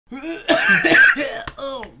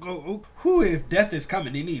Oh, who if death is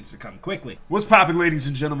coming, it needs to come quickly. What's poppin', ladies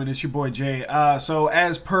and gentlemen? It's your boy Jay. So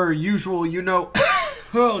as per usual,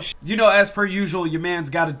 as per usual, your man's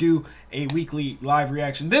got to do a weekly live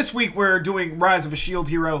reaction. This week we're doing Rise of a Shield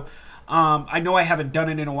Hero. I know I haven't done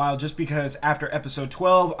it in a while just because after episode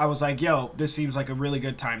 12, I was like, yo, this seems like a really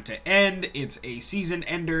good time to end. It's a season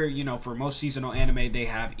ender. You know, for most seasonal anime, they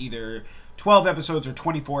have either 12 episodes or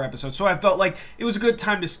 24 episodes. So I felt like it was a good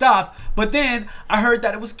time to stop. But then I heard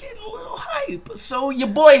that it was getting a little hype. So your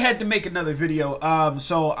boy had to make another video.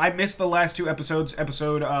 So I missed the last two episodes,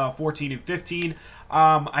 episode 14 and 15.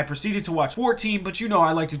 I proceeded to watch 14, but you know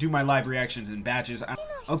I like to do my live reactions in batches.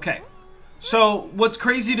 Okay. So, what's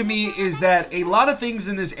crazy to me is that a lot of things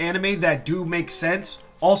in this anime that do make sense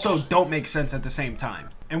also don't make sense at the same time.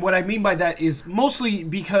 And what I mean by that is mostly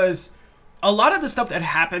because a lot of the stuff that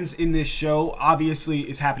happens in this show obviously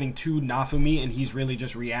is happening to Nafumi and he's really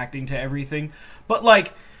just reacting to everything. But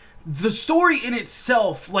like, the story in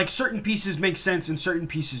itself, like certain pieces make sense and certain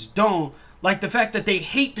pieces don't. Like the fact that they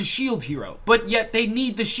hate the shield hero, but yet they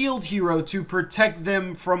need the shield hero to protect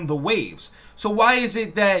them from the waves. So why is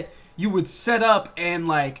it that you would set up and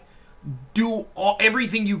like do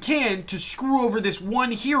everything you can to screw over this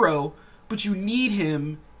one hero, but you need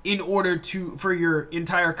him in order for your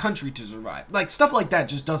entire country to survive? Like stuff like that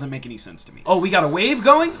just doesn't make any sense to me. Oh, we got a wave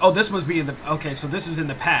going? Oh, this must be in the, okay, so this is in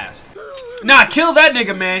the past. Nah, kill that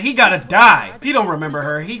nigga, man. He gotta die. He don't remember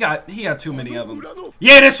her. He got too many of them.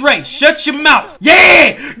 Yeah, that's right. Shut your mouth.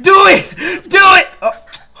 Yeah, do it. Do it.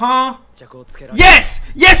 Huh? Yes!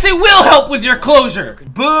 Yes, it will help with your closure!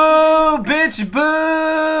 Boo! Bitch,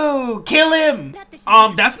 boo! Kill him!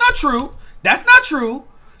 That's not true. That's not true.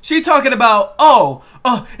 She talking about,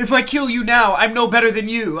 if I kill you now, I'm no better than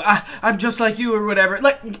you. I'm just like you or whatever.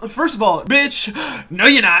 Like, first of all, bitch, no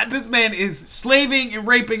you're not. This man is slaving and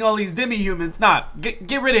raping all these demi-humans. Nah,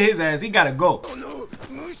 get rid of his ass. He gotta go.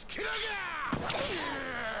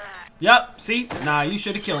 Yup, see? Nah, you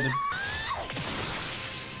should have killed him.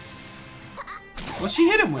 What she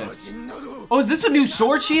hit him with? Oh, is this a new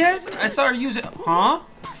sword she has? I saw her use it. Huh?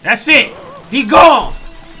 That's it. He gone.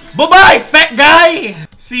 Bye-bye, fat guy.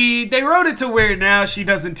 See, they wrote it to where now she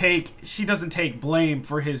doesn't take blame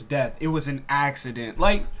for his death. It was an accident.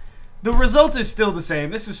 Like, the result is still the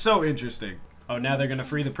same. This is so interesting. Oh, now they're gonna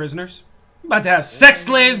free the prisoners? About to have sex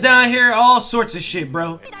slaves down here, all sorts of shit,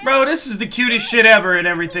 bro. Bro, this is the cutest shit ever and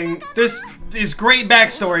everything. This is great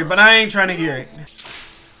backstory, but I ain't trying to hear it.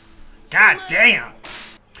 God damn.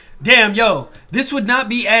 Damn, yo, this would not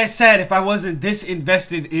be as sad if I wasn't this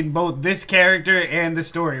invested in both this character and the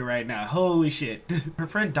story right now. Holy shit. Her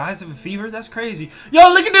friend dies of a fever? That's crazy. Yo,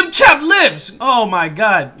 look at them chapped lips. Oh my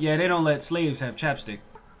god. Yeah, they don't let slaves have chapstick.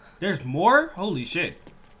 There's more? Holy shit.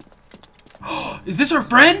 Is this her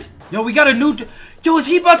friend? Yo, we got a new... Yo, is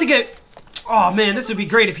he about to get... Oh man, this would be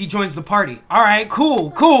great if he joins the party. Alright,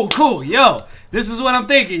 cool. Yo, this is what I'm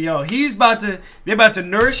thinking, yo. They're about to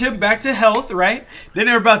nourish him back to health, right? Then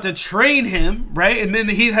they're about to train him, right? And then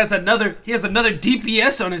he has another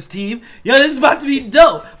DPS on his team. Yo, this is about to be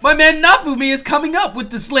dope. My man Nafumi is coming up with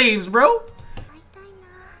the slaves, bro.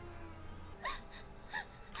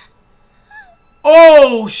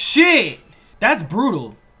 Oh shit. That's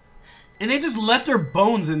brutal. And they just left her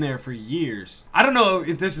bones in there for years. I don't know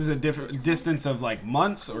if this is a different distance of like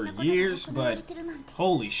months or years, but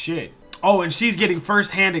holy shit. Oh, and she's getting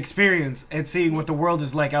first-hand experience and seeing what the world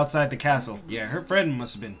is like outside the castle. Yeah, her friend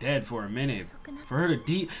must have been dead for a minute. For her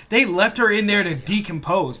to they left her in there to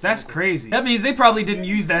decompose. That's crazy. That means they probably didn't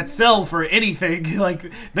use that cell for anything.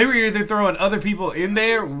 Like, they were either throwing other people in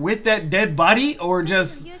there with that dead body or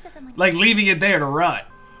just like leaving it there to rot.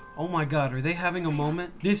 Oh my god, are they having a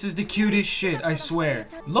moment? This is the cutest shit, I swear.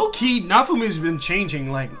 Low-key, Nafumi's been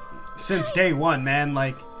changing, like, since day one, man.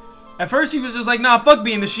 Like, at first he was just like, nah, fuck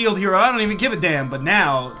being the shield hero, I don't even give a damn. But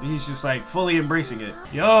now, he's just like, fully embracing it.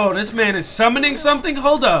 Yo, this man is summoning something?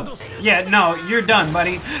 Hold up. Yeah, no, you're done,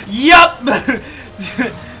 buddy. Yup!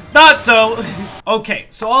 Thought so. Okay,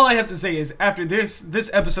 so all I have to say is, after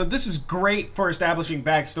this episode, this is great for establishing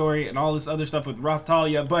backstory and all this other stuff with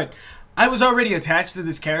Raftalia, but I was already attached to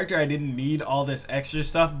this character. I didn't need all this extra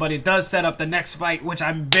stuff, but it does set up the next fight, which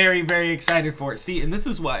I'm very, very excited for. See, and this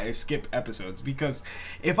is why I skip episodes, because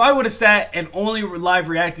if I would have sat and only live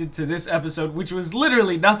reacted to this episode, which was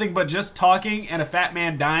literally nothing but just talking and a fat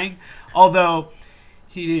man dying, although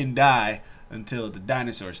he didn't die until the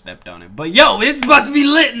dinosaur stepped on him. But yo, it's about to be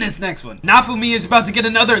lit in this next one. Nafumi is about to get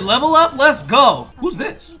another level up. Let's go. Who's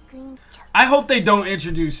this? I hope they don't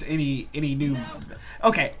introduce any new...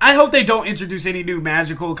 Okay, I hope they don't introduce any new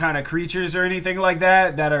magical kind of creatures or anything like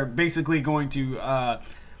that that are basically going to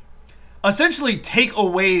essentially take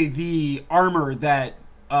away the armor that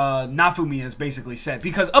Nafumi has basically said,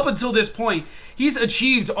 because up until this point he's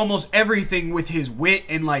achieved almost everything with his wit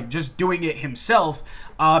and like just doing it himself,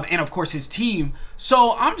 and of course his team.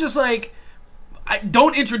 So I'm just like,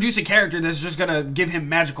 don't introduce a character that's just gonna give him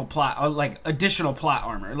magical plot or like additional plot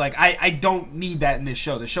armor. Like I don't need that in this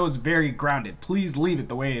show. The show is very grounded. Please leave it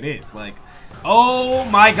the way it is. Like, oh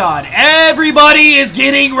my god, everybody is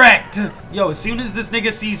getting wrecked. Yo, as soon as this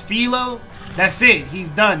nigga sees Philo, that's it. He's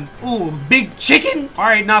done. Ooh, big chicken. All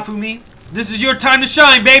right, Nafumi, this is your time to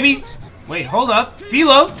shine, baby. Wait, hold up.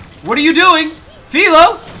 Philo, what are you doing?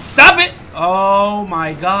 Philo, stop it. Oh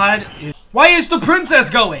my god. Why is the princess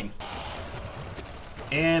going?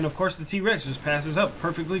 And of course the T-Rex just passes up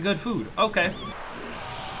perfectly good food. Okay.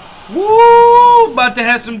 Woo! About to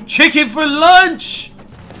have some chicken for lunch.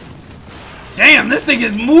 Damn, this thing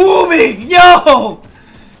is moving. Yo!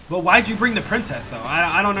 But why'd you bring the princess, though?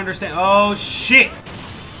 I don't understand. Oh, shit.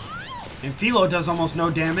 And Philo does almost no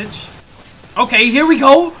damage. Okay, here we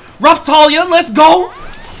go. Rough Talia, let's go.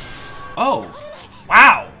 Oh.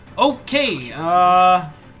 Wow. Okay.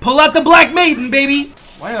 Pull out the Black Maiden, baby.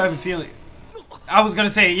 Why do I have a feeling? I was gonna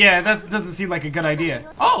say, yeah, that doesn't seem like a good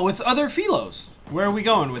idea. Oh, it's other Philos. Where are we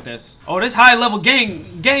going with this? Oh, this high-level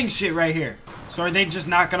gang shit right here. So are they just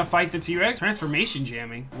not gonna fight the T-Rex? Transformation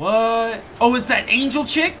jamming. What? Oh, it's that angel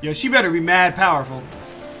chick? Yo, she better be mad powerful.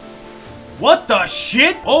 What the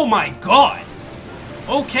shit? Oh my god.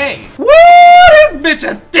 Okay. Woo! This bitch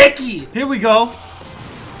a thickie. Here we go.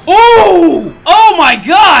 Oh! Oh my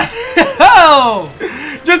god! Oh!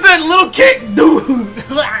 Just that little kick, dude.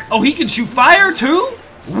 Oh, he can shoot fire too?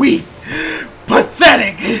 Weak.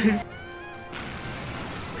 Pathetic.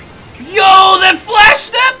 Yo, that flash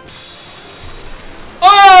step!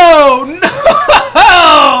 Oh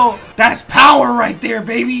no! That's power right there,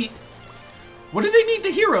 baby. What do they need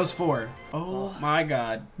the heroes for? Oh my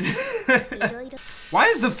god. Why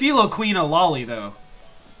is the Philo Queen a lolly though?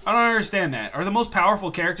 I don't understand that. Are the most powerful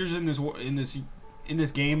characters in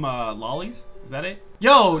this game lollies? Is that it?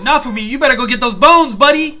 Yo, Nafumi, you better go get those bones,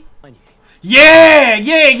 buddy. Yeah,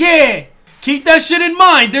 yeah, yeah. Keep that shit in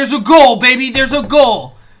mind. There's a goal, baby. There's a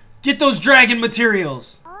goal. Get those dragon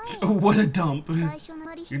materials. What a dump.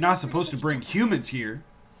 You're not supposed to bring humans here.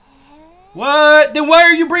 What? Then why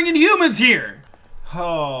are you bringing humans here?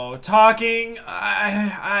 Oh, talking.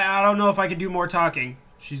 I don't know if I can do more talking.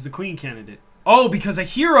 She's the queen candidate. Oh, because a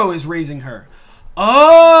hero is raising her.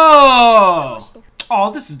 Oh.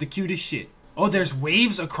 Oh, this is the cutest shit. Oh, there's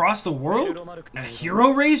waves across the world? A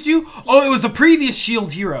hero raised you? Oh, it was the previous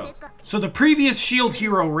shield hero. So the previous shield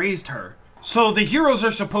hero raised her. So the heroes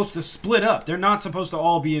are supposed to split up. They're not supposed to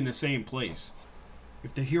all be in the same place.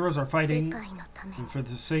 If the heroes are fighting, and for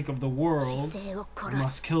the sake of the world, we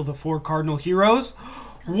must kill the 4 cardinal heroes.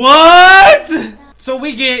 What? So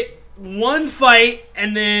we get one fight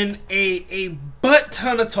and then a butt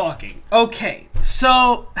ton of talking. Okay,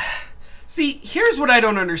 so see, here's what I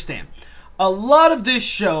don't understand. A lot of this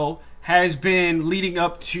show has been leading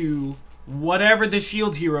up to whatever the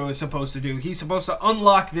shield hero is supposed to do. He's supposed to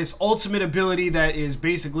unlock this ultimate ability that is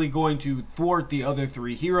basically going to thwart the other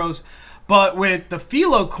 3 heroes. But with the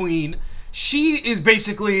Philo Queen, she is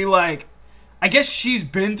basically like, I guess she's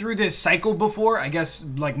been through this cycle before. I guess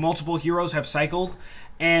like multiple heroes have cycled,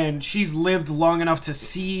 and she's lived long enough to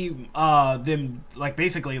see them, like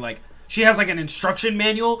basically like, she has like an instruction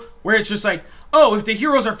manual where it's just like, oh, if the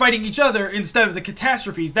heroes are fighting each other instead of the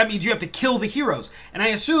catastrophes, that means you have to kill the heroes. And I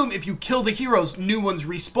assume if you kill the heroes, new ones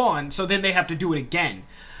respawn, so then they have to do it again.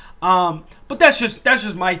 But that's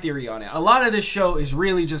just my theory on it. A lot of this show is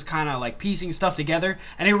really just kind of like piecing stuff together,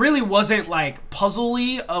 and it really wasn't like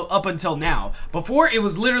puzzly up until now. Before, it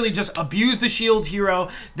was literally just abuse the shield hero,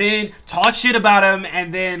 then talk shit about him,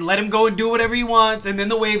 and then let him go and do whatever he wants, and then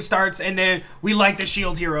the wave starts, and then we like the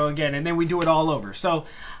shield hero again, and then we do it all over. So,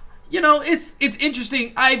 you know, it's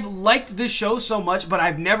interesting. I've liked this show so much, but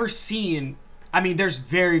I've never seen, I mean, there's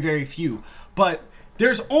very, very few, but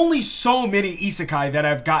there's only so many isekai that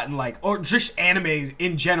I've gotten, like, or just animes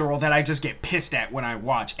in general, that I just get pissed at when I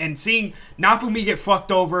watch. And seeing Nafumi get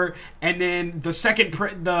fucked over, and then the second,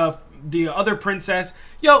 the other princess,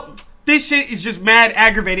 yo, this shit is just mad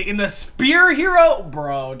aggravating. In the spear hero,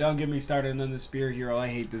 bro, don't get me started on the spear hero. I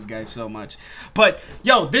hate this guy so much. But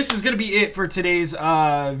yo, this is gonna be it for today's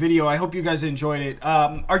video. I hope you guys enjoyed it.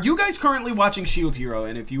 Are you guys currently watching Shield Hero?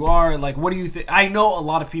 And if you are, like, what do you think? I know a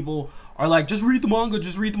lot of people are like, just read the manga,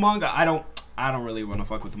 just read the manga. I don't really want to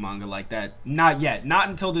fuck with the manga like that. Not yet. Not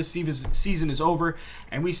until this season is over,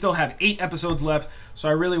 and we still have 8 episodes left, so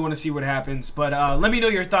I really want to see what happens. But let me know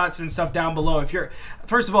your thoughts and stuff down below. If you're,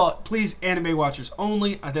 first of all, please, anime watchers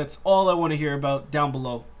only. That's all I want to hear about down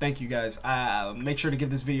below. Thank you guys. Make sure to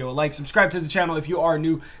give this video a like. Subscribe to the channel if you are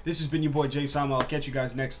new. This has been your boy JustJaySama. I'll catch you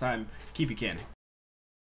guys next time. Keep it canon.